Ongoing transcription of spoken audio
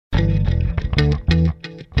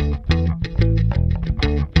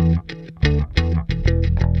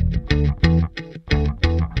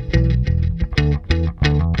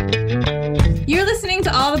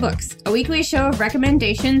a weekly show of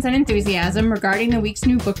recommendations and enthusiasm regarding the week's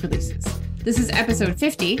new book releases. This is episode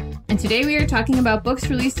 50, and today we are talking about books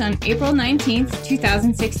released on April 19th,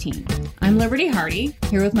 2016. I'm Liberty Hardy,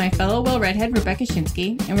 here with my fellow Well Redhead Rebecca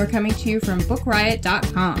Shinsky, and we're coming to you from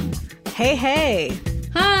BookRiot.com. Hey, hey.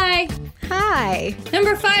 Hi! Hi.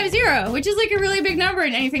 Number 50, which is like a really big number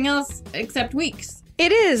in anything else except weeks.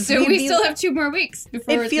 It is. So we still have 2 more weeks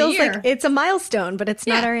before it's a year. It feels like it's a milestone, but it's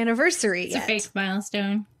not our anniversary yet. It's a fake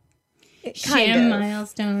milestone. Sham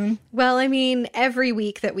milestone. Well, I mean, every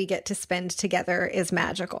week that we get to spend together is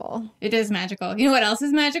magical. It is magical. You know what else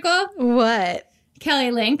is magical? What?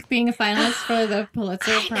 Kelly Link being a finalist for the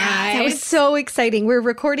Pulitzer Prize. That was so exciting. We're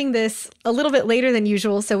recording this a little bit later than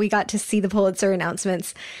usual, so we got to see the Pulitzer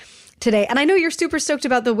announcements today. And I know you're super stoked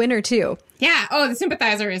about the winner, too. Yeah. Oh, The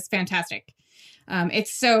Sympathizer is fantastic.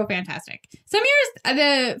 It's so fantastic. Some years,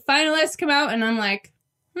 the finalists come out and I'm like,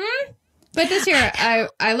 But this year,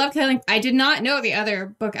 I love Kelly Link. I did not know the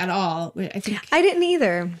other book at all. I didn't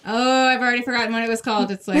either. Oh, I've already forgotten what it was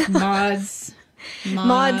called. It's like Maud's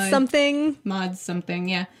something,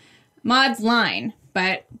 yeah. Maud's Line.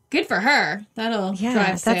 But good for her. That'll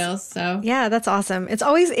drive sales. So yeah, that's awesome. It's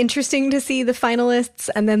always interesting to see the finalists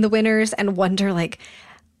and then the winners and wonder, like,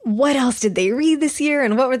 what else did they read this year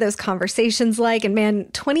and what were those conversations like? And man,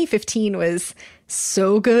 2015 was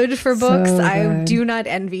so good for books. So I do not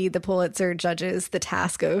envy the Pulitzer judges the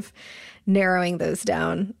task of narrowing those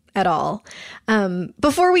down at all.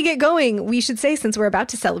 Before we get going, we should say, since we're about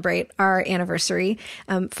to celebrate our anniversary,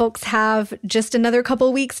 folks have just another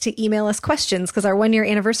couple weeks to email us questions because our 1-year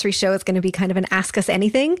anniversary show is going to be kind of an Ask Us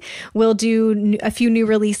Anything. We'll do a few new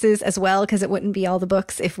releases as well because it wouldn't be all the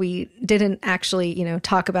books if we didn't actually,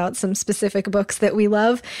 talk about some specific books that we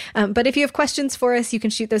love. But if you have questions for us, you can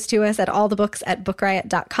shoot those to us at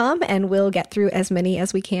allthebooks@bookriot.com and we'll get through as many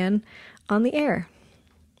as we can on the air.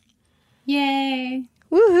 Yay.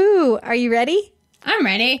 Woohoo! Are you ready? I'm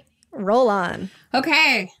ready. Roll on.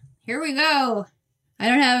 Okay, here we go. I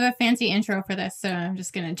don't have a fancy intro for this, so I'm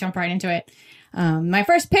just going to jump right into it. My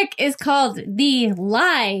first pick is called The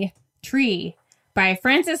Lie Tree by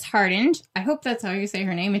Frances Hardinge. I hope that's how you say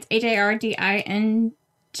her name. It's Hardinge. I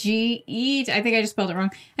think I just spelled it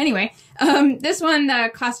wrong. Anyway, this won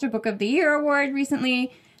the Costa Book of the Year award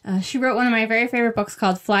recently. She wrote one of my very favorite books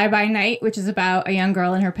called Fly By Night, which is about a young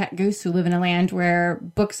girl and her pet goose who live in a land where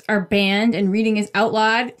books are banned and reading is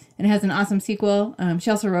outlawed, and it has an awesome sequel. She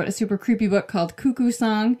also wrote a super creepy book called Cuckoo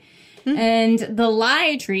Song. And The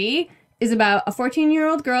Lie Tree is about a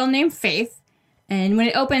 14-year-old girl named Faith. And when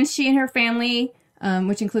it opens, she and her family,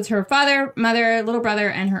 which includes her father, mother, little brother,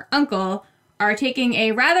 and her uncle, are taking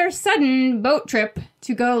a rather sudden boat trip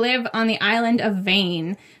to go live on the island of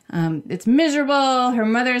Vane. It's miserable. Her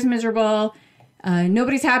mother's miserable.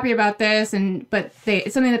 Nobody's happy about this, but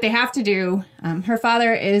it's something that they have to do. Her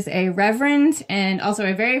father is a reverend and also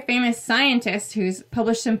a very famous scientist who's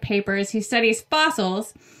published some papers. He studies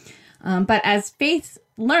fossils, but as Faith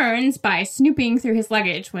learns by snooping through his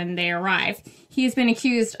luggage when they arrive, he's been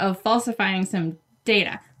accused of falsifying some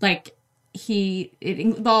data. Like, it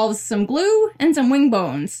involves some glue and some wing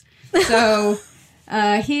bones. So...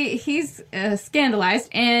 he's scandalized,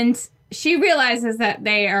 and she realizes that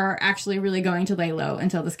they are actually really going to lay low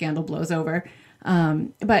until the scandal blows over.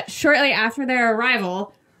 But shortly after their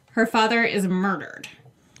arrival, her father is murdered.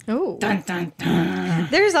 Oh. Dun, dun, dun.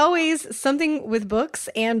 There's always something with books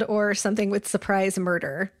and or something with surprise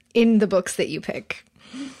murder in the books that you pick.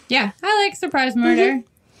 Yeah, I like surprise murder.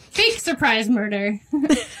 Fake surprise murder.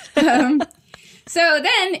 So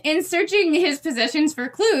then, in searching his possessions for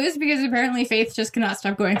clues, because apparently Faith just cannot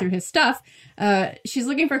stop going through his stuff, she's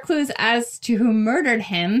looking for clues as to who murdered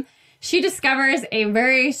him. She discovers a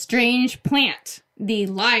very strange plant, the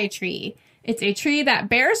lie tree. It's a tree that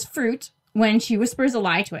bears fruit when she whispers a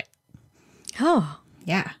lie to it. Oh.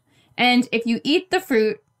 Yeah. And if you eat the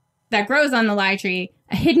fruit that grows on the lie tree,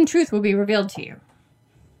 a hidden truth will be revealed to you.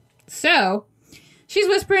 So... she's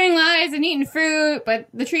whispering lies and eating fruit, but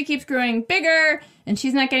the tree keeps growing bigger, and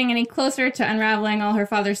she's not getting any closer to unraveling all her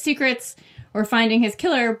father's secrets or finding his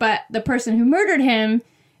killer, but the person who murdered him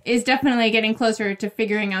is definitely getting closer to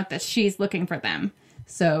figuring out that she's looking for them.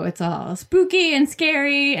 So it's all spooky and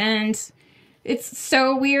scary, and it's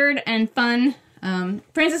so weird and fun.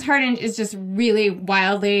 Frances Hardinge is just really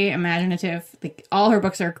wildly imaginative. Like, all her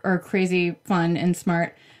books are crazy fun and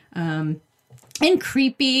smart, and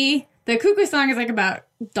creepy. The Cuckoo Song is like about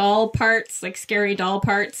doll parts, like scary doll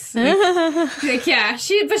parts. Yeah,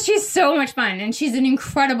 she's so much fun, and she's an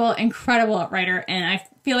incredible, incredible writer, and I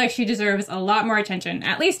feel like she deserves a lot more attention,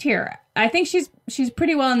 at least here. I think she's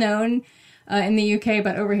pretty well known in the UK,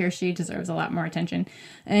 but over here she deserves a lot more attention.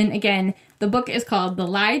 And again, the book is called The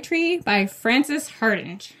Lie Tree by Frances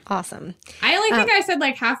Hardinge. Awesome. I only think I said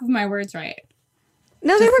like half of my words right.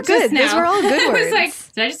 No, they were good. Those were all good words. I was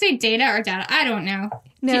like, did I just say data or data? I don't know.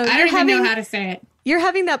 No, I don't even know how to say it. You're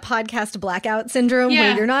having that podcast blackout syndrome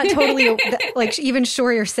where you're not totally like even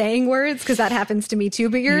sure you're saying words, because that happens to me too,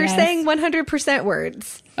 but you're saying 100%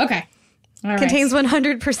 words. Okay. All Contains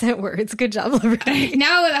 100% words. Good job, Liberty.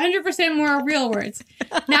 Now with 100% more real words.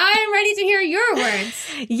 Now I'm ready to hear your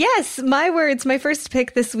words. Yes, my words. My first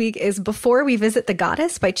pick this week is Before We Visit the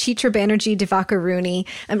Goddess by Chitra Banerjee Divakaruni.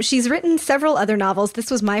 She's written several other novels. This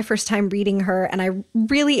was my first time reading her, and I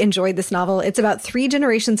really enjoyed this novel. It's about 3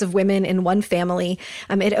 generations of women in one family.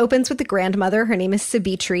 It opens with the grandmother. Her name is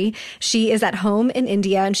Sabitri. She is at home in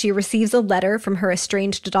India, and she receives a letter from her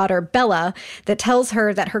estranged daughter, Bella, that tells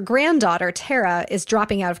her that her granddaughter, Tara, is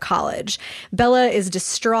dropping out of college. Bella is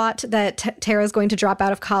distraught that Tara is going to drop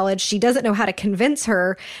out of college. She doesn't know how to convince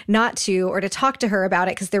her not to, or to talk to her about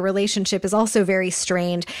it, because their relationship is also very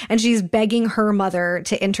strained. And she's begging her mother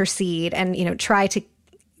to intercede and, try to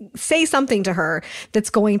say something to her that's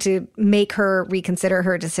going to make her reconsider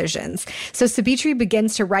her decisions. So Sabitri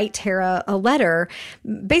begins to write Tara a letter,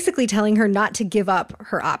 basically telling her not to give up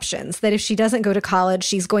her options, that if she doesn't go to college,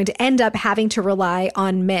 she's going to end up having to rely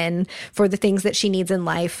on men for the things that she needs in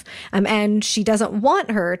life. And she doesn't want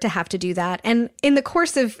her to have to do that. And in the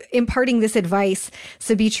course of imparting this advice,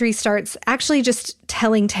 Sabitri starts actually just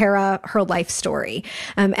telling Tara her life story.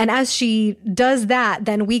 And as she does that,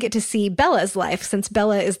 then we get to see Bella's life, since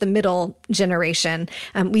Bella is the middle generation.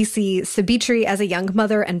 We see Sabitri as a young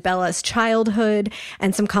mother and Bella's childhood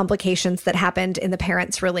and some complications that happened in the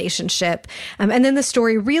parents' relationship. And then the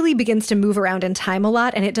story really begins to move around in time a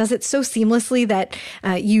lot, and it does it so seamlessly that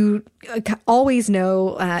you always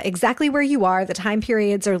know exactly where you are. The time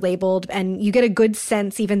periods are labeled, and you get a good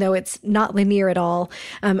sense, even though it's not linear at all,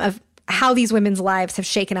 of how these women's lives have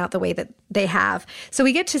shaken out the way that they have. So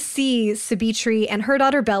we get to see Sabitri and her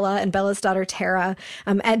daughter Bella and Bella's daughter Tara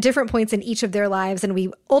at different points in each of their lives, and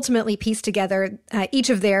we ultimately piece together each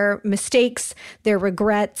of their mistakes, their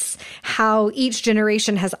regrets, how each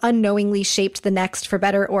generation has unknowingly shaped the next for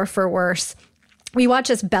better or for worse. We watch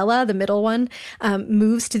as Bella, the middle one,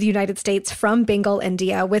 moves to the United States from Bengal,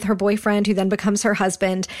 India, with her boyfriend, who then becomes her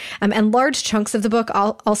husband. And large chunks of the book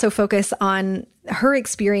also focus on her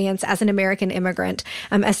experience as an American immigrant,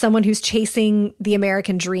 as someone who's chasing the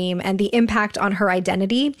American dream, and the impact on her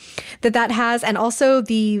identity that has, and also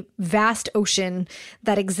the vast ocean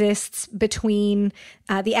that exists between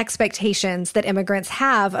the expectations that immigrants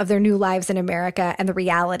have of their new lives in America and the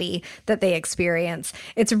reality that they experience.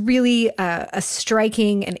 It's really a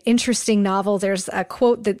striking and interesting novel. There's a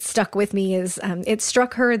quote that stuck with me is, it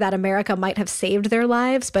struck her that America might have saved their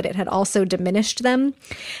lives, but it had also diminished them.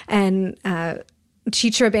 And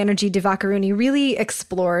Chitra Banerjee Divakaruni really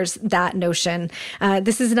explores that notion.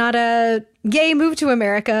 This is not a yay, move to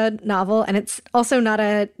America novel, and it's also not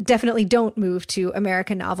a definitely don't move to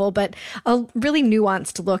America novel, but a really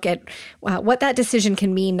nuanced look at what that decision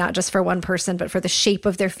can mean, not just for one person, but for the shape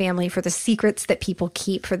of their family, for the secrets that people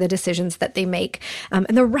keep, for the decisions that they make.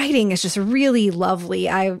 And the writing is just really lovely.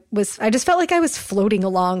 I just felt like I was floating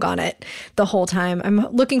along on it the whole time. I'm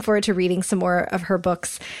looking forward to reading some more of her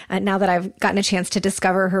books now that I've gotten a chance to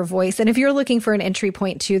discover her voice. And if you're looking for an entry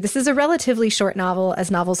point too, this is a relatively short novel as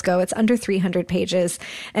novels go. It's under 300 pages.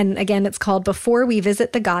 And again, it's called Before We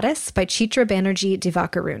Visit the Goddess by Chitra Banerjee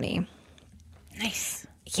Divakaruni. Nice.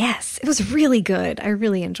 Yes, it was really good. I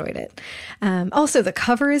really enjoyed it. Also, the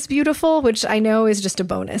cover is beautiful, which I know is just a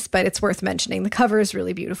bonus, but it's worth mentioning. The cover is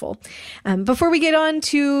really beautiful. Before we get on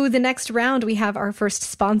to the next round, we have our first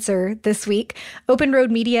sponsor this week. Open Road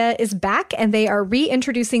Media is back, and they are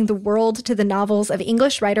reintroducing the world to the novels of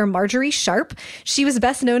English writer Marjorie Sharp. She was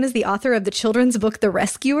best known as the author of the children's book The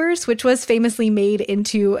Rescuers, which was famously made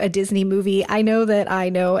into a Disney movie. I know that I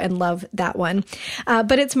know and love that one.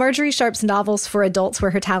 But it's Marjorie Sharp's novels for adults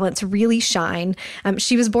where her talents really shine.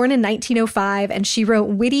 She was born in 1905, and she wrote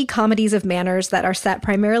witty comedies of manners that are set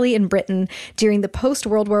primarily in Britain during the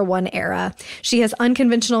post-World War I era. She has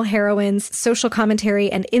unconventional heroines, social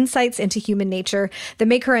commentary, and insights into human nature that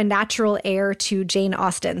make her a natural heir to Jane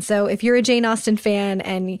Austen. So if you're a Jane Austen fan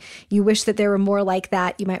and you wish that there were more like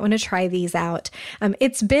that, you might want to try these out.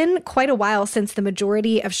 It's been quite a while since the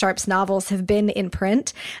majority of Sharp's novels have been in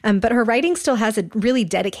print, but her writing still has a really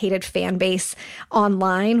dedicated fan base online.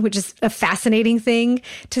 online, which is a fascinating thing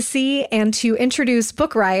to see. And to introduce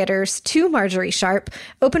book rioters to Marjorie Sharp,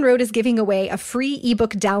 Open Road is giving away a free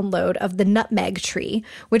ebook download of The Nutmeg Tree,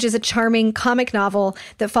 which is a charming comic novel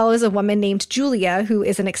that follows a woman named Julia, who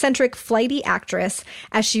is an eccentric, flighty actress,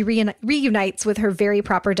 as she reunites with her very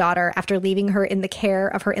proper daughter after leaving her in the care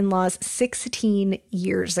of her in-laws 16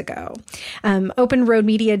 years ago. Open Road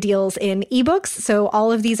Media deals in ebooks, so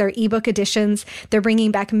all of these are ebook editions. They're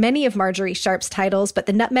bringing back many of Marjorie Sharp's titles, but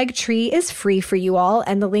The Nutmeg Tree is free for you all,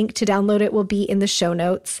 and the link to download it will be in the show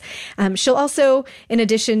notes. She'll also, in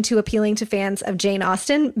addition to appealing to fans of Jane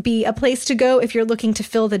Austen, be a place to go if you're looking to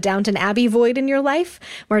fill the Downton Abbey void in your life.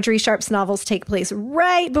 Marjorie Sharp's novels take place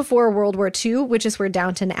right before World War II, which is where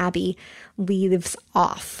Downton Abbey leaves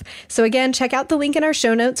off. So again, check out the link in our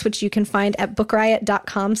show notes, which you can find at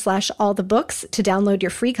bookriot.com/allthebooks to download your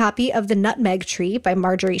free copy of The Nutmeg Tree by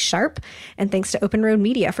Marjorie Sharp. And thanks to Open Road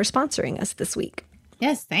Media for sponsoring us this week.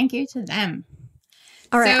 Yes, thank you to them.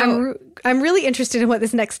 All right, I'm really interested in what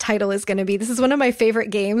this next title is going to be. This is one of my favorite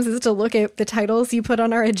games, is to look at the titles you put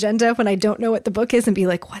on our agenda when I don't know what the book is and be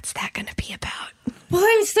like, what's that going to be about? Well,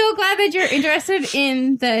 I'm so glad that you're interested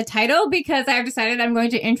in the title, because I've decided I'm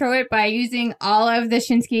going to intro it by using all of the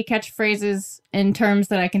Shinsky catchphrases and terms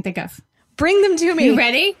that I can think of. Bring them to me. You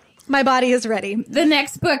ready? My body is ready. The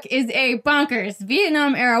next book is a bonkers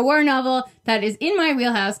Vietnam-era war novel that is in my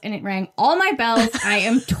wheelhouse, and it rang all my bells. I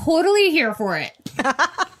am totally here for it.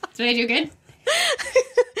 Did I do good?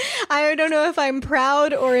 I don't know if I'm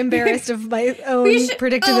proud or embarrassed of my own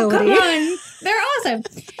predictability. Oh, come on. They're awesome.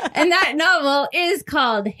 And that novel is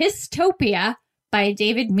called Histopia by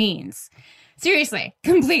David Means. Seriously,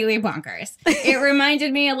 completely bonkers. It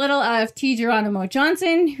reminded me a little of T. Geronimo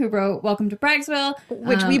Johnson, who wrote Welcome to Bragsville.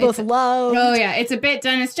 Which we both love. Oh, yeah. It's a bit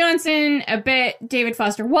Dennis Johnson, a bit David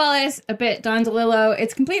Foster Wallace, a bit Don DeLillo.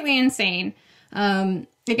 It's completely insane.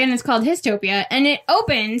 Again, it's called Histopia, and it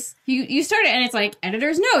opens, you start it, and it's like,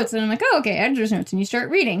 editor's notes, and I'm like, oh, okay, editor's notes, and you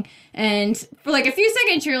start reading, and for like a few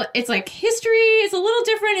seconds, it's like, history is a little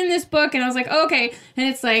different in this book, and I was like, oh, okay, and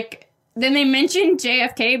it's like, then they mentioned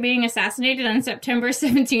JFK being assassinated on September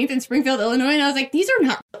 17th in Springfield, Illinois, and I was like, these are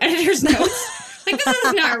not editor's notes. Like, this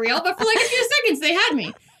is not real, but for like a few seconds, they had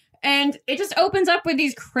me. And it just opens up with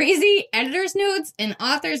these crazy editor's notes and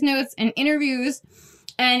author's notes and interviews.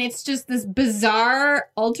 And it's just this bizarre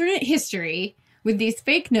alternate history with these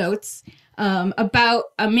fake notes about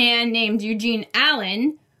a man named Eugene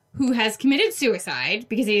Allen who has committed suicide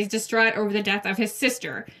because he's distraught over the death of his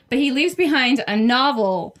sister. But he leaves behind a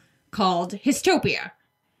novel called Histopia.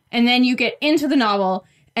 And then you get into the novel,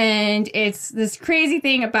 and it's this crazy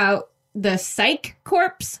thing about the Psych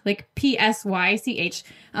Corps, like PSYCH,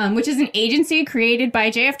 which is an agency created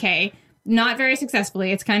by JFK, not very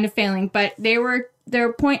successfully. It's kind of failing, but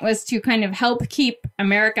their point was to kind of help keep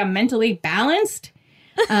America mentally balanced.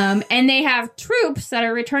 And they have troops that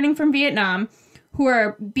are returning from Vietnam who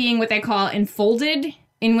are being what they call enfolded,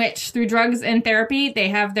 in which through drugs and therapy, they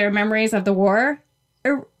have their memories of the war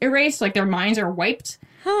erased, like their minds are wiped.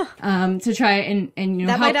 To try and you know,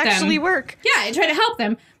 that help might actually them. work. Yeah, try to help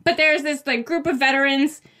them. But there's this like group of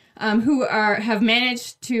veterans who have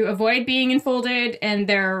managed to avoid being enfolded, and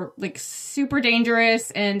they're like super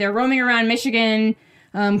dangerous, and they're roaming around Michigan,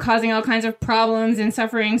 causing all kinds of problems and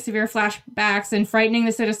suffering severe flashbacks and frightening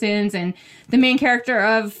the citizens. And the main character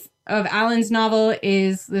of Allen's novel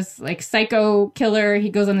is this like psycho killer. He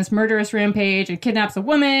goes on this murderous rampage and kidnaps a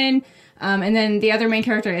woman. And then the other main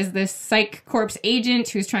character is this Psych Corps agent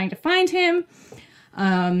who's trying to find him.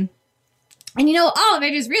 And you know, all of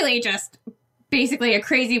it is really just basically a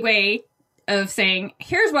crazy way of saying,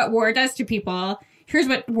 here's what war does to people. Here's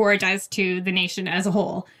what war does to the nation as a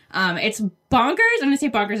whole. It's bonkers. I'm going to say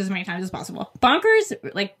bonkers as many times as possible.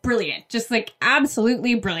 Bonkers, like brilliant. Just like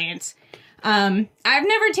absolutely brilliant. I've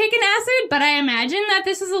never taken acid, but I imagine that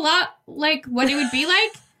this is a lot like what it would be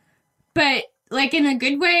like. But like in a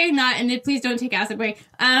good way, not in the please don't take acid way.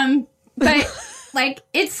 But like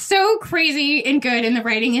it's so crazy and good, and the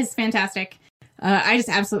writing is fantastic. I just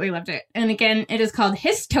absolutely loved it. And again, it is called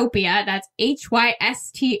Histopia. That's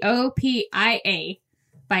Hystopia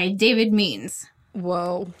by David Means.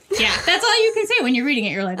 Whoa. Yeah, that's all you can say when you're reading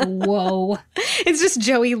it. You're like, whoa. It's just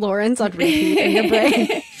Joey Lawrence on repeat in your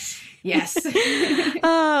brain. Yes.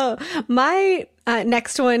 Oh, my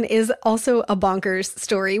next one is also a bonkers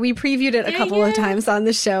story. We previewed it a couple of times on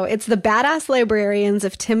the show. It's The Badass Librarians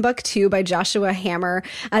of Timbuktu by Joshua Hammer.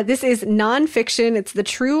 This is nonfiction. It's the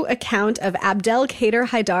true account of Abdelkader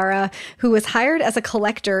Haidara, who was hired as a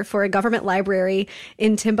collector for a government library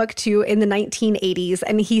in Timbuktu in the 1980s.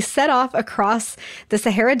 And he set off across the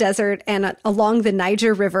Sahara Desert and along the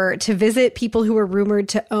Niger River to visit people who were rumored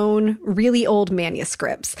to own really old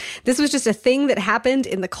manuscripts. This was just a thing that happened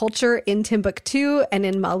in the culture in Timbuktu and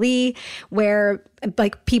in Mali, where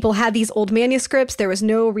like people had these old manuscripts. There was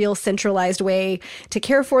no real centralized way to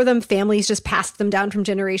care for them. Families just passed them down from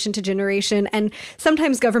generation to generation. And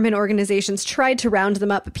sometimes government organizations tried to round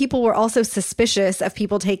them up, but people were also suspicious of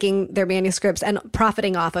people taking their manuscripts and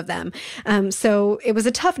profiting off of them. So it was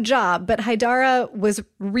a tough job, but Haidara was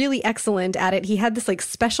really excellent at it. He had this like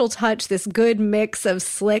special touch, this good mix of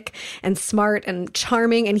slick and smart and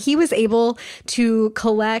charming. And he was able to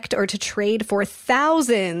collect or to trade for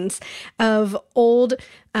thousands of old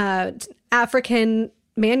African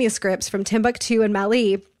manuscripts from Timbuktu and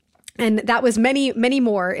Mali. And that was many, many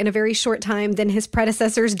more in a very short time than his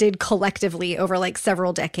predecessors did collectively over like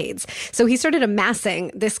several decades. So he started amassing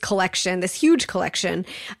this collection, this huge collection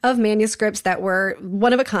of manuscripts that were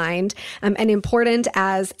one of a kind and important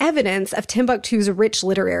as evidence of Timbuktu's rich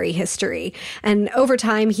literary history. And over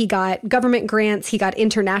time, he got government grants, he got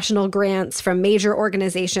international grants from major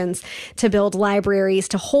organizations to build libraries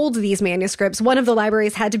to hold these manuscripts. One of the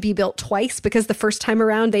libraries had to be built twice because the first time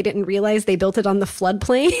around, they didn't realize they built it on the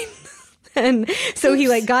floodplain. And so he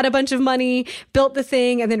like got a bunch of money, built the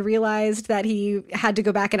thing, and then realized that he had to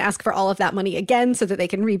go back and ask for all of that money again so that they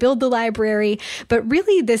can rebuild the library. But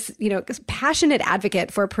really this, passionate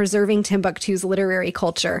advocate for preserving Timbuktu's literary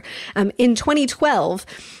culture. In 2012,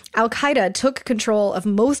 Al-Qaeda took control of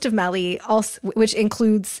most of Mali, which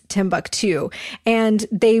includes Timbuktu. And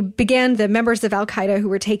the members of Al-Qaeda who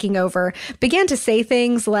were taking over began to say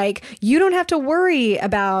things like, you don't have to worry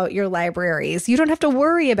about your libraries. You don't have to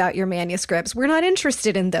worry about your manuscripts. We're not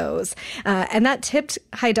interested in those. And that tipped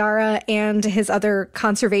Haidara and his other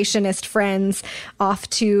conservationist friends off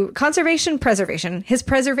to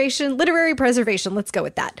literary preservation. Let's go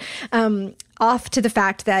with that. Off to the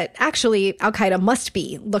fact that actually Al-Qaeda must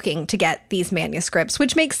be looking to get these manuscripts,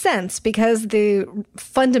 which makes sense because the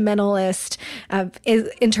fundamentalist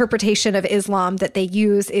interpretation of Islam that they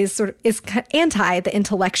use is anti the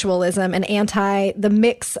intellectualism and anti the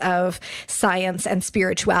mix of science and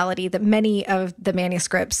spirituality that many of the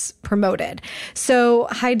manuscripts promoted. So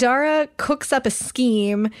Haidara cooks up a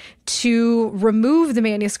scheme to remove the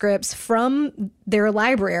manuscripts from their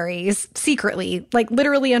libraries secretly, like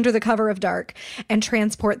literally under the cover of dark, and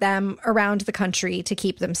transport them around the country to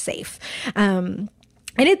keep them safe.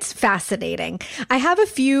 And it's fascinating. I have a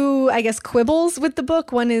few, quibbles with the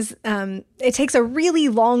book. One is it takes a really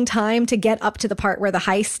long time to get up to the part where the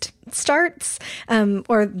heist starts,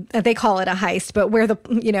 or they call it a heist, but where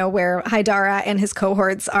where Haidara and his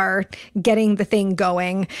cohorts are getting the thing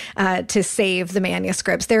going to save the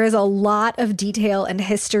manuscripts. There is a lot of detail and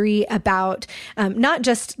history about not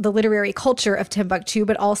just the literary culture of Timbuktu,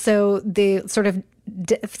 but also the sort of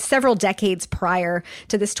several decades prior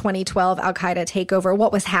to this 2012 Al-Qaeda takeover,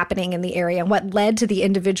 what was happening in the area and what led to the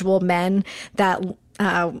individual men that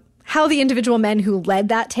how the individual men who led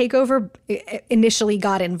that takeover initially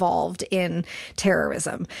got involved in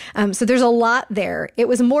terrorism. So there's a lot there. It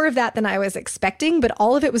was more of that than I was expecting, but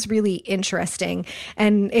all of it was really interesting.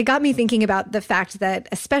 And it got me thinking about the fact that,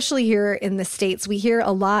 especially here in the States, we hear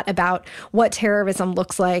a lot about what terrorism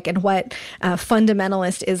looks like and what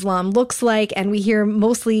fundamentalist Islam looks like. And we hear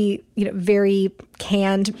mostly, very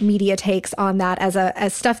canned media takes on that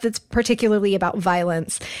as stuff that's particularly about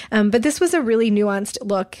violence. But this was a really nuanced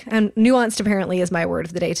look, and nuanced apparently is my word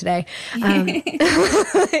of the day today.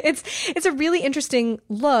 It's a really interesting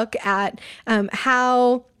look at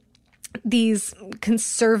how these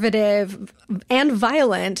conservative and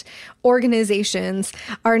violent organizations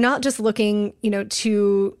are not just looking,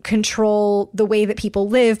 to control the way that people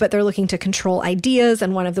live, but they're looking to control ideas.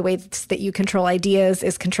 And one of the ways that you control ideas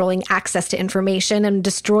is controlling access to information and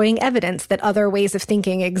destroying evidence that other ways of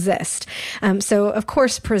thinking exist. So, of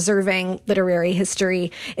course, preserving literary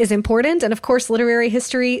history is important. And of course, literary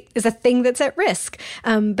history is a thing that's at risk.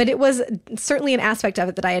 But it was certainly an aspect of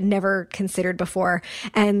it that I had never considered before.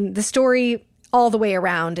 And the story all the way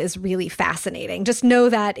around is really fascinating. Just know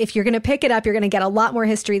that if you're going to pick it up, you're going to get a lot more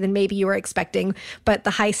history than maybe you were expecting, but the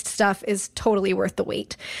heist stuff is totally worth the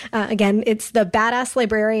wait. Again, it's The Badass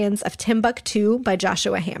Librarians of Timbuktu by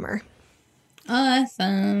Joshua Hammer.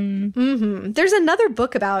 Awesome. Mm-hmm. There's another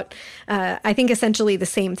book about, I think essentially the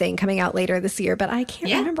same thing coming out later this year, but I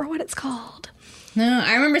can't remember what it's called. No,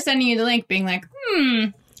 I remember sending you the link being like,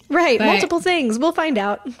 Right, But- multiple things. We'll find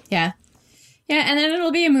out. yeah. Yeah, and then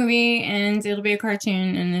it'll be a movie, and it'll be a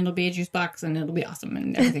cartoon, and it'll be a juice box, and it'll be awesome,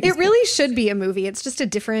 and everything. It really should be a movie. It's just a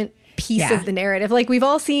different piece Yeah. of the narrative. Like, we've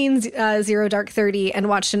all seen Zero Dark 30 and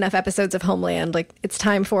watched enough episodes of Homeland. Like, it's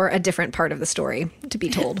time for a different part of the story to be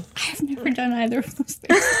told. I've never done either of those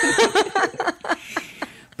things.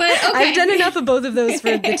 But okay. I've done enough of both of those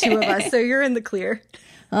for the two of us, so you're in the clear.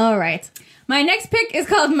 All right. My next pick is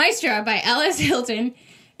called Maestra by Alice Hilton,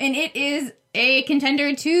 and it is a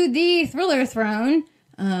contender to the thriller throne.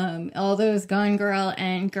 All those Gone Girl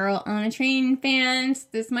and Girl on a Train fans,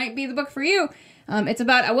 this might be the book for you. It's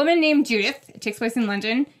about a woman named Judith. It takes place in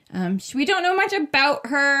London. We don't know much about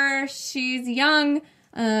her. She's young.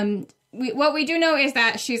 What we do know is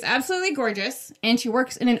that she's absolutely gorgeous, and she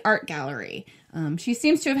works in an art gallery. She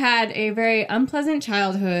seems to have had a very unpleasant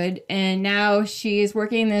childhood, and now she's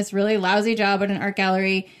working this really lousy job at an art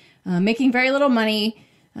gallery, making very little money.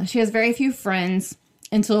 She has very few friends,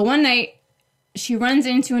 until one night she runs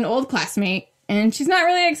into an old classmate, and she's not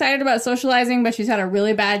really excited about socializing, but she's had a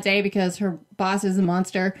really bad day because her boss is a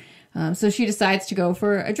monster. So she decides to go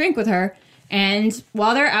for a drink with her. And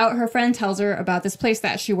while they're out, her friend tells her about this place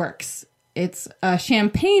that she works. It's a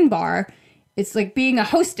champagne bar. It's like being a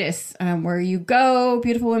hostess, where you go,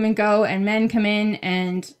 beautiful women go, and men come in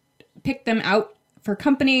and pick them out for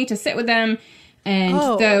company to sit with them. And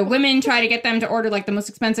the women try to get them to order like the most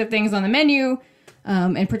expensive things on the menu,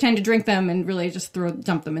 and pretend to drink them and really just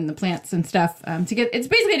dump them in the plants and stuff. It's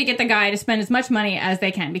basically to get the guy to spend as much money as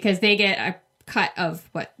they can, because they get a cut of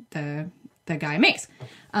what the guy makes.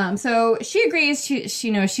 So she agrees. She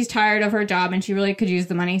knows she's tired of her job and she really could use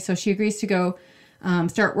the money. So she agrees to go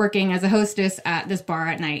start working as a hostess at this bar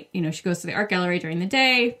at night. She goes to the art gallery during the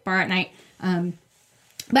day, bar at night.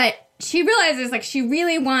 But she realizes like she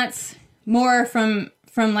really wants more from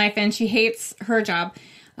life, and she hates her job.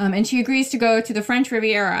 And she agrees to go to the French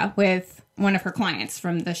Riviera with one of her clients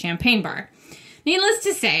from the champagne bar. Needless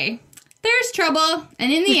to say, there's trouble,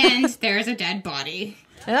 and in the end, there's a dead body.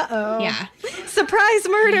 Uh-oh. Yeah. Surprise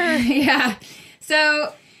murder. Yeah.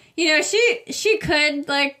 So, she could,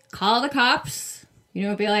 like, call the cops, be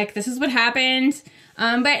like, this is what happened.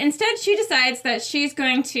 But instead, she decides that she's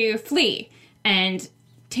going to flee and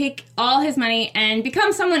take all his money and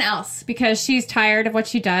become someone else, because she's tired of what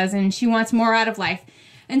she does and she wants more out of life.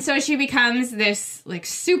 And so she becomes this, like,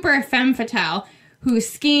 super femme fatale who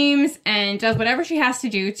schemes and does whatever she has to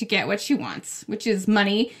do to get what she wants, which is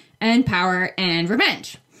money and power and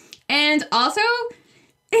revenge. And also,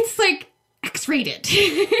 it's, like, X-rated.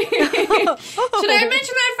 Should I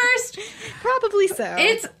mention that first? Probably so.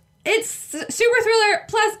 It's super thriller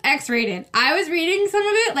plus X-rated. I was reading some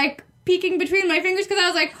of it, like, peeking between my fingers, because I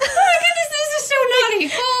was like, oh my goodness, this is so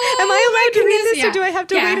naughty. Oh, am I allowed to read this, yeah. or do I have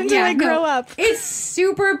to wait until I grow up? It's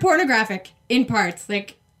super pornographic in parts.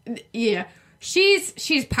 Like, yeah. She's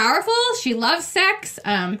powerful. She loves sex.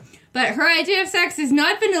 But her idea of sex is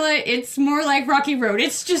not vanilla. It's more like Rocky Road.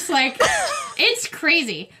 It's just like, it's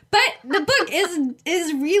crazy. But the book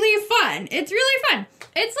is really fun. It's really fun.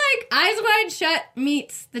 It's like Eyes Wide Shut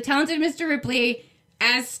meets The Talented Mr. Ripley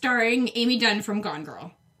as starring Amy Dunn from Gone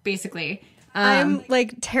Girl, basically. I'm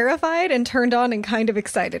like terrified and turned on and kind of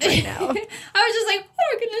excited right now. I was just like, oh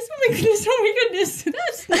my goodness, oh my goodness, oh my goodness.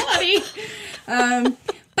 That's naughty.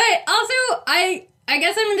 But also, I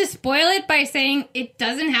guess I'm going to spoil it by saying it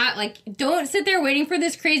doesn't have, like, don't sit there waiting for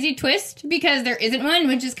this crazy twist, because there isn't one,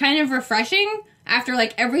 which is kind of refreshing after,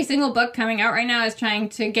 like, every single book coming out right now is trying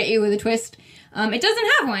to get you with a twist. It doesn't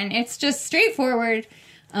have one. It's just straightforward.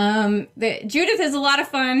 Judith is a lot of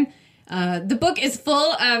fun. The book is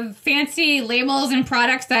full of fancy labels and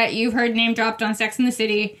products that you've heard name dropped on Sex and the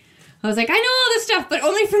City. I was like, I know all this stuff, but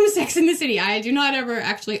only from Sex and the City. I do not ever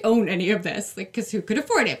actually own any of this, like, because who could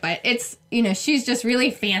afford it? But it's, she's just really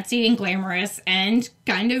fancy and glamorous and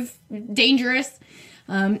kind of dangerous.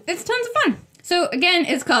 It's tons of fun. So again,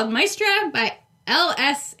 it's called Maestra by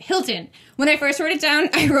L.S. Hilton. When I first wrote it down,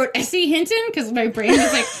 I wrote S.E. Hinton, because my brain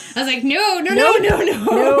was like, I was like, no.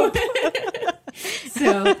 Nope.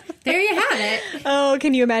 So there you have it. Oh,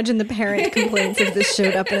 can you imagine the parent complaints if this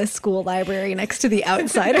showed up in a school library next to The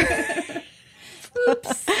Outsider?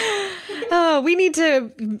 Oops. Oh, we need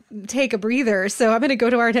to take a breather. So I'm going to go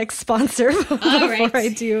to our next sponsor before I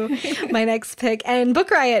do my next pick. And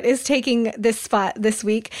Book Riot is taking this spot this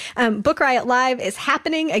week. Book Riot Live is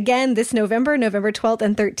happening again this November 12th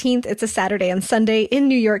and 13th. It's a Saturday and Sunday in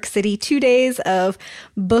New York City. 2 days of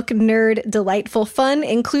book nerd delightful fun,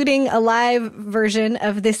 including a live version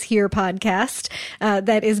of this here podcast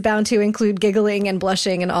that is bound to include giggling and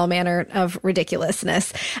blushing and all manner of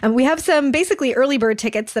ridiculousness. We have some basically early bird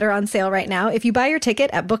tickets that are on sale right now. If you buy your ticket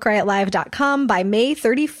at bookriotlive.com by May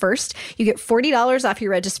 31st, you get $40 off your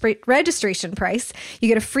registration price. You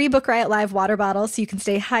get a free Book Riot Live water bottle so you can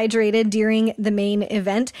stay hydrated during the main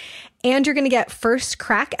event. And you're going to get first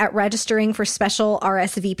crack at registering for special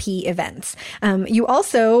RSVP events. You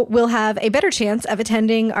also will have a better chance of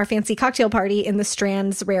attending our fancy cocktail party in the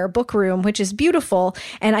Strand's Rare Book Room, which is beautiful.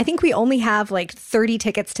 And I think we only have like 30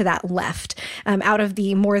 tickets to that left out of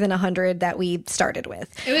the more than 100 that we started with.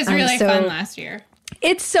 It was really fun last year.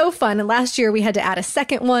 It's so fun. And last year we had to add a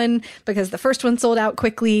second one because the first one sold out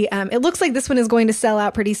quickly. It looks like this one is going to sell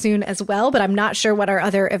out pretty soon as well, but I'm not sure what our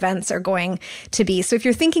other events are going to be. So if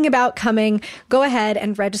you're thinking about coming, go ahead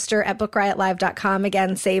and register at bookriotlive.com.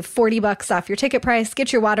 Again, save $40 off your ticket price,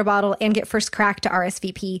 get your water bottle, and get first crack to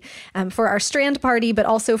RSVP for our Strand party, but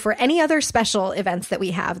also for any other special events that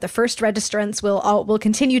we have. The first registrants will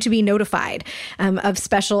continue to be notified of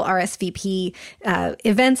special RSVP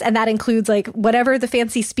events, and that includes like whatever the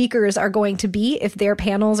fancy speakers are going to be. If their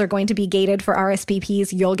panels are going to be gated for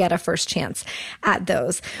RSVPs, you'll get a first chance at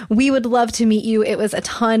those. We would love to meet you. It was a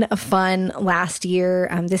ton of fun last year.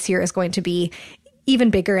 This year is going to be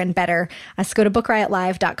even bigger and better. So go to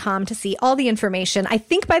bookriotlive.com to see all the information. I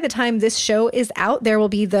think by the time this show is out, there will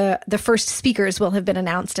be the first speakers will have been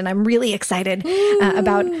announced, and I'm really excited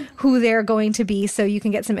about who they're going to be. So you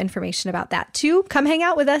can get some information about that too. Come hang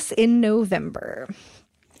out with us in November.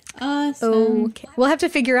 Awesome. Okay. We'll have to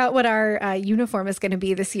figure out what our uniform is going to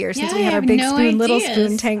be this year since we had I our have big no spoon, little ideas.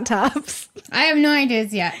 spoon tank tops. I have no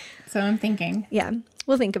ideas yet, so I'm thinking. Yeah.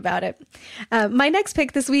 We'll think about it. My next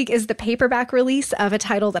pick this week is the paperback release of a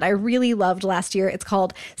title that I really loved last year. It's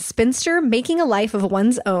called Spinster, Making a Life of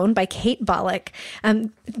One's Own by Kate Bollock.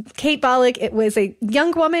 Kate Bollock, it was a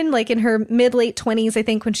young woman, like in her mid-late 20s, I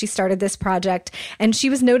think, when she started this project. And she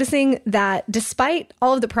was noticing that despite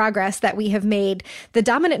all of the progress that we have made, the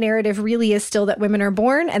dominant narrative really is still that women are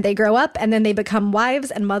born and they grow up and then they become wives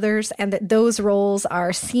and mothers, and that those roles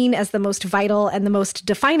are seen as the most vital and the most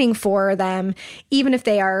defining for them, even if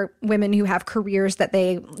they are women who have careers that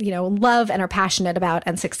they, love and are passionate about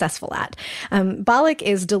and successful at. Bollock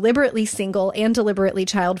is deliberately single and deliberately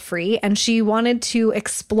child-free, and she wanted to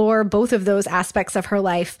explore both of those aspects of her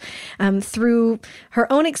life through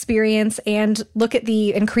her own experience and look at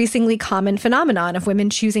the increasingly common phenomenon of women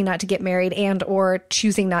choosing not to get married and or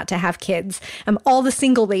choosing not to have kids. All the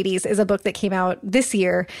Single Ladies is a book that came out this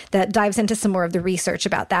year that dives into some more of the research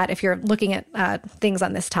about that if you're looking at things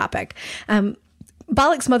on this topic.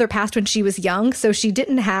 Bollock's mother passed when she was young, so she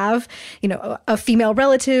didn't have, a female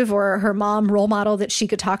relative or her mom role model that she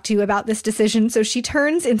could talk to about this decision. So she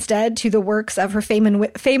turns instead to the works of her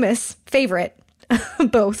famous favorite,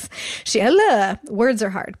 both. Words are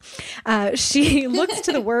hard. She looks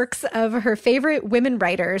to the works of her favorite women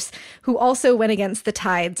writers who also went against the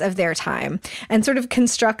tides of their time and sort of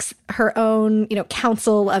constructs her own,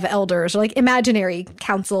 council of elders, or like imaginary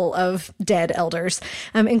council of dead elders,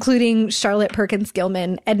 including Charlotte Perkins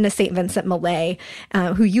Gilman, Edna St. Vincent Millay,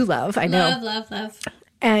 who you love, I know. Love.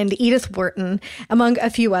 And Edith Wharton, among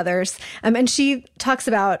a few others. And she talks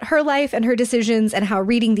about her life and her decisions and how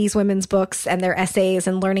reading these women's books and their essays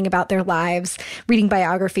and learning about their lives, reading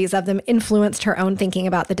biographies of them, influenced her own thinking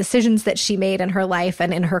about the decisions that she made in her life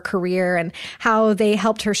and in her career, and how they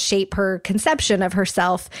helped her shape her conception of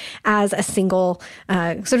herself as a single,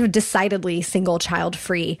 sort of decidedly single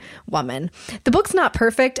child-free woman. The book's not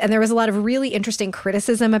perfect, and there was a lot of really interesting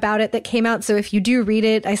criticism about it that came out. So if you do read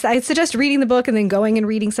it, I suggest reading the book and then going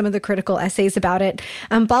and reading some of the critical essays about it.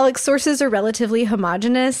 Bollock's sources are relatively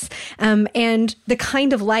homogenous, and the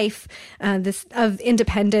kind of life of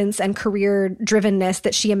independence and career drivenness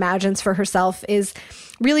that she imagines for herself is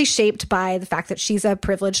really shaped by the fact that she's a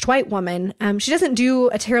privileged white woman. She doesn't do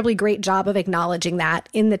a terribly great job of acknowledging that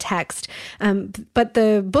in the text, but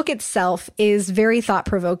the book itself is very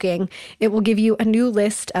thought-provoking. It will give you a new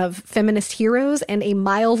list of feminist heroes and a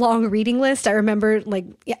mile-long reading list. I remember,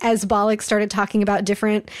 as Bollock started talking about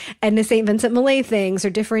different Edna St. Vincent Millay things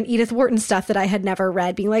or different Edith Wharton stuff that I had never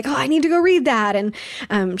read, being like, I need to go read that.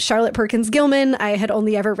 And Charlotte Perkins Gilman, I had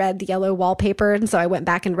only ever read The Yellow Wallpaper, and so I went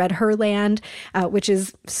back and read Her Land, which is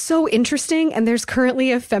is so interesting. And there's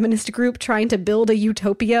currently a feminist group trying to build a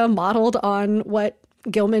utopia modeled on what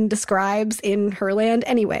Gilman describes in Herland.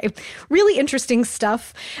 Anyway, really interesting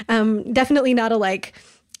stuff. Definitely not a like,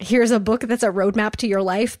 here's a book that's a roadmap to your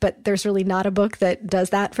life, but there's really not a book that does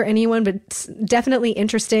that for anyone. But it's definitely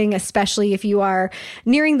interesting, especially if you are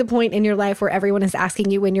nearing the point in your life where everyone is asking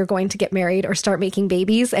you when you're going to get married or start making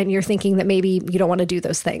babies, and you're thinking that maybe you don't want to do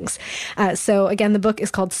those things. So again, the book is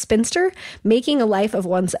called Spinster, Making a Life of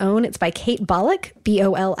One's Own. It's by Kate Bolick,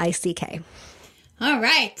 Bolick. All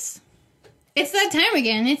right. It's that time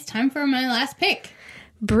again. It's time for my last pick.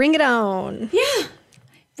 Bring it on. Yeah.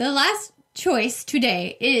 The last choice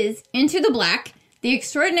today is Into the Black, the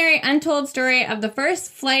extraordinary untold story of the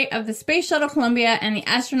first flight of the Space Shuttle Columbia and the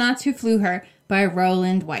astronauts who flew her, by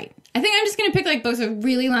Rowland White. I think I'm just going to pick like books with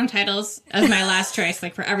really long titles as my last choice,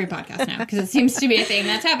 like for every podcast now, because it seems to be a thing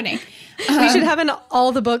that's happening. We should have an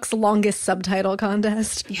all the books longest subtitle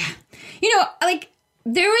contest. Yeah. You know, like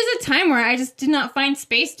there was a time where I just did not find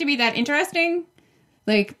space to be that interesting.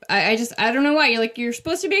 Like, I don't know why. You're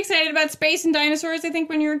supposed to be excited about space and dinosaurs, I think,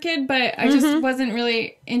 when you're a kid, but I just wasn't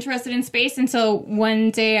really interested in space until one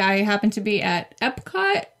day I happened to be at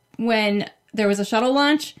Epcot when there was a shuttle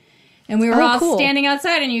launch, and we were all standing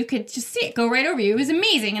outside, and you could just see it go right over you. It was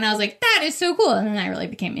amazing, and I was like, that is so cool, and then I really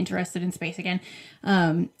became interested in space again.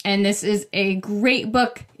 And this is a great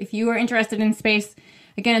book if you are interested in space.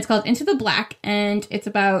 Again, it's called Into the Black, and it's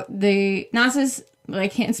about the NASA's... I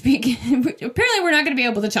can't speak. Apparently, we're not going to be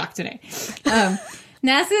able to talk today.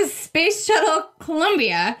 NASA's Space Shuttle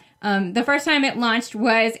Columbia, the first time it launched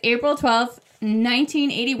was April 12th,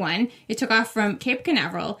 1981. It took off from Cape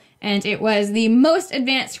Canaveral, and it was the most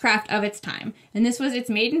advanced craft of its time. And this was its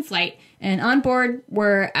maiden flight, and on board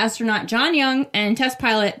were astronaut John Young and test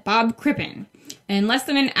pilot Bob Crippen. And less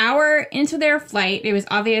than an hour into their flight, it was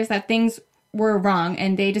obvious that things were wrong,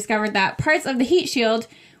 and they discovered that parts of the heat shield,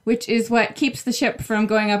 which is what keeps the ship from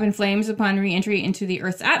going up in flames upon re-entry into the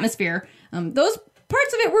Earth's atmosphere. Those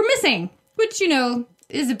parts of it were missing, which, you know,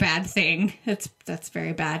 is a bad thing. That's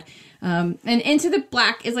very bad. And Into the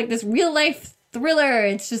Black is like this real-life thriller.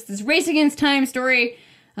 It's just this race against time story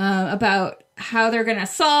about how they're going to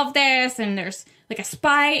solve this, and there's like a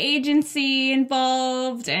spy agency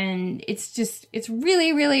involved, and it's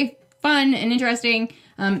really, really fun and interesting.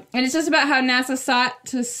 And it's just about how NASA sought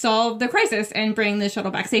to solve the crisis and bring the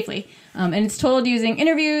shuttle back safely. And it's told using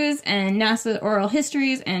interviews and NASA oral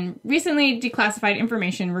histories and recently declassified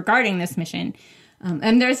information regarding this mission.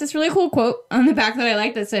 And there's this really cool quote on the back that I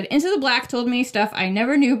like that said, "Into the Black told me stuff I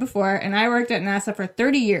never knew before, and I worked at NASA for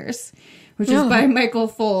 30 years, which is by Michael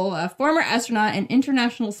Foale, a former astronaut and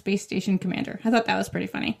International Space Station commander. I thought that was pretty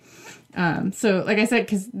funny. So, like I said,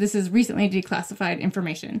 because this is recently declassified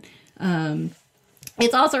information.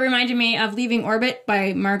 It's also reminded me of Leaving Orbit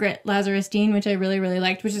by Margaret Lazarus Dean, which I really, really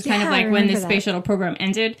liked, which is kind of like when the space shuttle program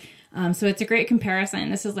ended. So it's a great comparison.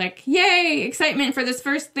 This is like, yay, excitement for this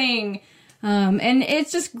first thing. And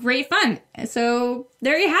it's just great fun. So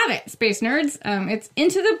there you have it, space nerds. It's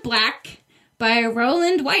Into the Black by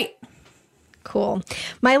Rowland White. Cool.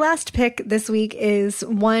 My last pick this week is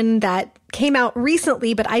one that came out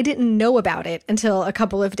recently, but I didn't know about it until a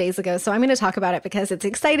couple of days ago. So I'm going to talk about it because it's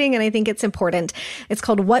exciting and I think it's important. It's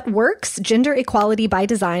called What Works? Gender Equality by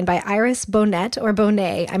Design by Iris Bonet or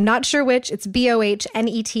Bonet. I'm not sure which. It's Bohnet.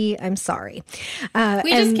 I'm sorry.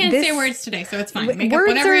 We just can't say words today, so it's fine. Make up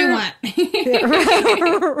whatever you want.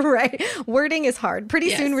 Right. Wording is hard.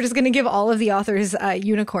 Pretty soon we're just going to give all of the authors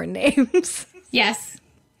unicorn names. Yes.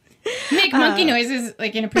 Make monkey noises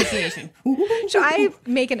like in appreciation. So I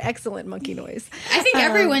make an excellent monkey noise. I think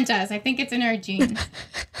everyone does. I think it's in our genes.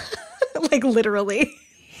 Like literally.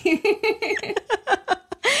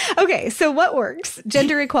 Okay, so what works?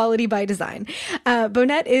 Gender equality by design.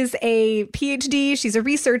 Bonet is a PhD. She's a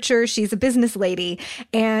researcher. She's a business lady.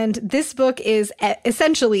 And this book is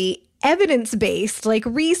essentially evidence-based, like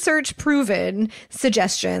research-proven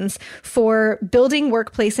suggestions for building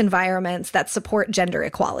workplace environments that support gender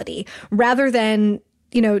equality rather than,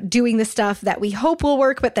 you know, doing the stuff that we hope will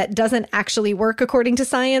work, but that doesn't actually work according to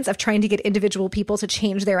science, of trying to get individual people to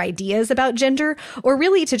change their ideas about gender, or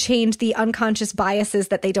really to change the unconscious biases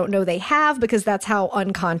that they don't know they have, because that's how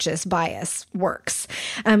unconscious bias works.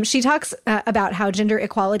 She talks about how gender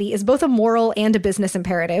equality is both a moral and a business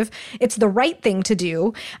imperative. It's the right thing to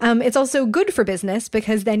do. It's also good for business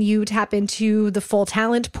because then you tap into the full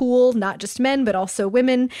talent pool, not just men, but also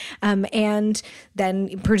women. And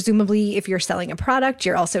then presumably if you're selling a product,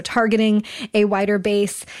 you're also targeting a wider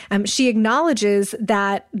base. She acknowledges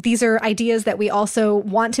that these are ideas that we also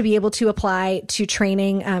want to be able to apply to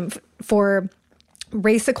training for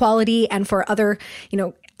race equality and for other,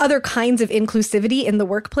 other kinds of inclusivity in the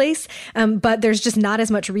workplace. But there's just not as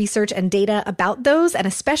much research and data about those, and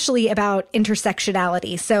especially about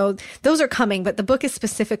intersectionality. So those are coming, but the book is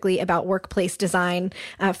specifically about workplace design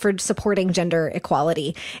for supporting gender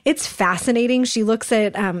equality. It's fascinating. She looks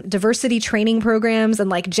at diversity training programs and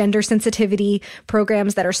like gender sensitivity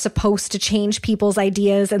programs that are supposed to change people's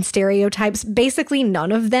ideas and stereotypes. Basically,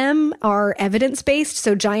 none of them are evidence-based.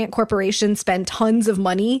 So giant corporations spend tons of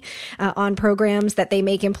money on programs that they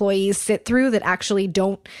make employees sit through that actually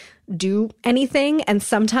don't do anything. And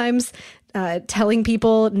sometimes telling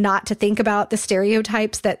people not to think about the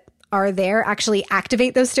stereotypes that are there actually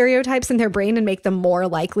activate those stereotypes in their brain and make them more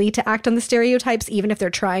likely to act on the stereotypes, even if they're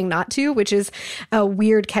trying not to, which is a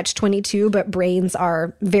weird catch-22, but brains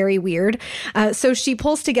are very weird. So she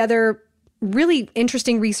pulls together really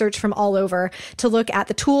interesting research from all over to look at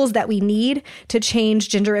the tools that we need to change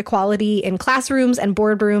gender equality in classrooms and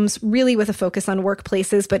boardrooms, really with a focus on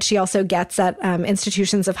workplaces. But she also gets at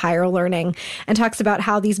institutions of higher learning and talks about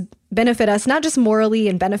how these benefit us, not just morally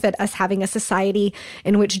and benefit us having a society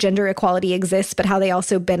in which gender equality exists, but how they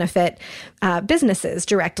also benefit businesses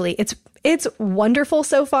directly. It's wonderful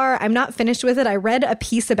so far. I'm not finished with it. I read a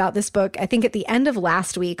piece about this book, I think at the end of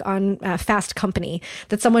last week on Fast Company,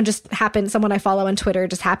 that someone I follow on Twitter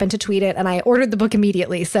just happened to tweet it, and I ordered the book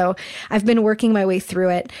immediately. So I've been working my way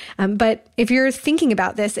through it. But if you're thinking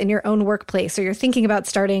about this in your own workplace, or you're thinking about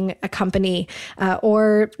starting a company,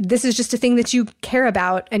 or this is just a thing that you care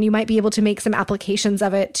about, and you might be able to make some applications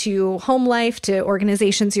of it to home life, to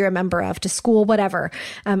organizations you're a member of, to school, whatever,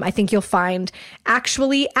 I think you'll find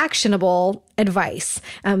actually actionable advice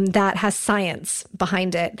that has science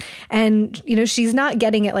behind it. And, she's not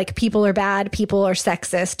getting it like people are bad, people are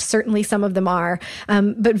sexist. Certainly some of them are.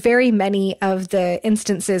 But very many of the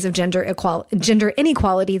instances of gender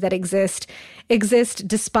inequality that exist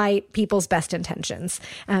despite people's best intentions.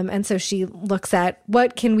 And so she looks at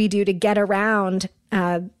what can we do to get around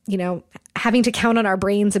having to count on our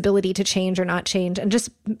brain's ability to change or not change, and just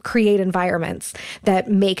create environments that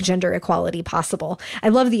make gender equality possible. I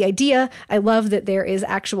love the idea. I love that there is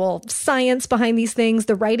actual science behind these things.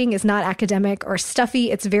 The writing is not academic or stuffy.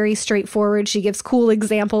 It's very straightforward. She gives cool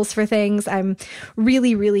examples for things. I'm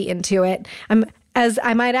really, really into it. As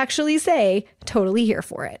I might actually say, totally here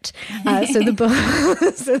for it. So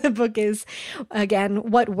the book is, again,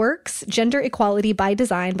 What Works? Gender Equality by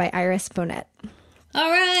Design by Iris Bonet. All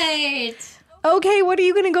right. Okay, what are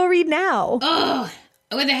you going to go read now? Oh,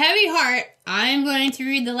 with a heavy heart, I'm going to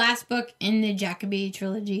read the last book in the Jacobi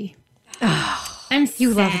trilogy. Oh, I'm sad.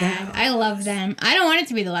 You love them. I love them. I don't want it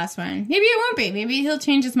to be the last one. Maybe it won't be. Maybe he'll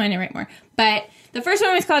change his mind and write more. But the first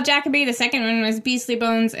one was called Jacobi. The second one was Beastly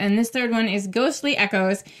Bones. And this third one is Ghostly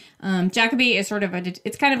Echoes. Jacobi is sort of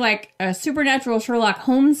it's kind of like a supernatural Sherlock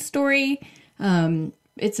Holmes story.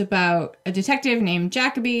 It's about a detective named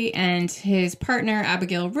Jacobi and his partner,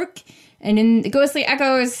 Abigail Rook. And in the Ghostly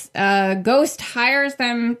Echoes, a ghost hires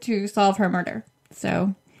them to solve her murder.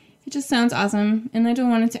 So it just sounds awesome, and I don't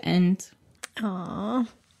want it to end. Aww.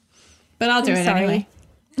 But I'll do it anyway.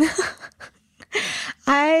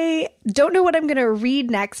 I don't know what I'm going to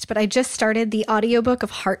read next, but I just started the audiobook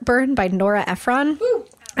of Heartburn by Nora Ephron. Woo.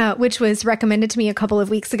 Which was recommended to me a couple of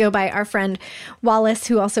weeks ago by our friend Wallace,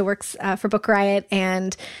 who also works for Book Riot.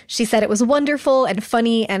 And she said it was wonderful and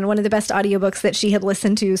funny and one of the best audiobooks that she had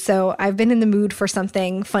listened to. So I've been in the mood for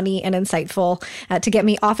something funny and insightful to get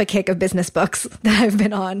me off a kick of business books that I've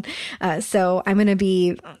been on. So I'm going to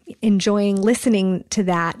be enjoying listening to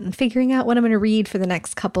that and figuring out what I'm going to read for the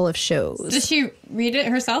next couple of shows. Does she read it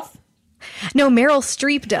herself? No, Meryl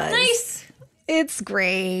Streep does. Nice. It's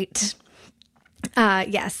great.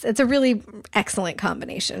 Yes, it's a really excellent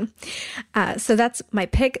combination. So that's my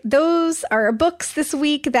pick. Those are our books this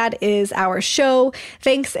week. That is our show.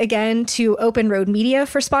 Thanks again to Open Road Media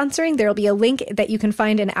for sponsoring. There'll be a link that you can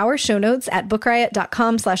find in our show notes at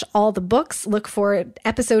bookriot.com/allthebooks. Look for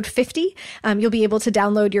episode 50. You'll be able to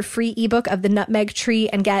download your free ebook of The Nutmeg Tree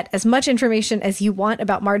and get as much information as you want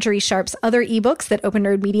about Marjorie Sharp's other ebooks that Open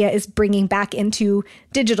Road Media is bringing back into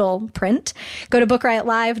digital print. Go to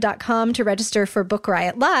bookriotlive.com to register for Book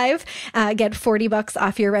Riot Live. Get $40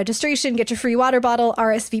 off your registration. Get your free water bottle,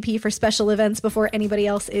 RSVP for special events before anybody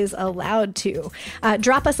else is allowed to.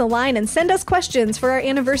 Drop us a line and send us questions for our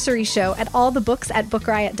anniversary show at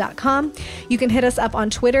allthebooks@bookriot.com. You can hit us up on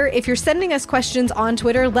Twitter. If you're sending us questions on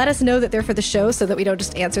Twitter, let us know that they're for the show so that we don't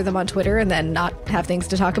just answer them on Twitter and then not have things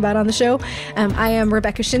to talk about on the show. I am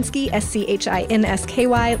Rebecca Schinsky,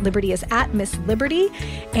 SCHINSKY. Liberty is at Miss Liberty.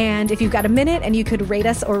 And if you've got a minute and you could rate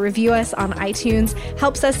us or review us on iTunes, iTunes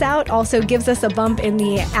helps us out, also gives us a bump in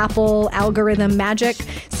the Apple algorithm magic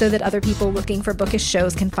so that other people looking for bookish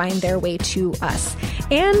shows can find their way to us.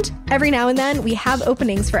 And every now and then we have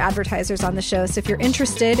openings for advertisers on the show. So if you're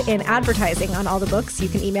interested in advertising on All the Books, you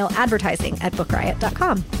can email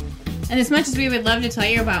advertising@bookriot.com. And as much as we would love to tell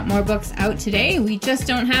you about more books out today, we just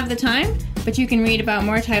don't have the time. But you can read about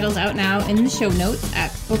more titles out now in the show notes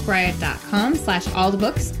at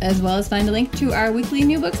bookriot.com/allthebooks, as well as find a link to our weekly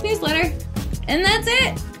new books newsletter. And that's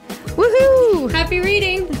it. Woohoo! Happy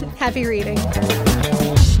reading. Happy reading.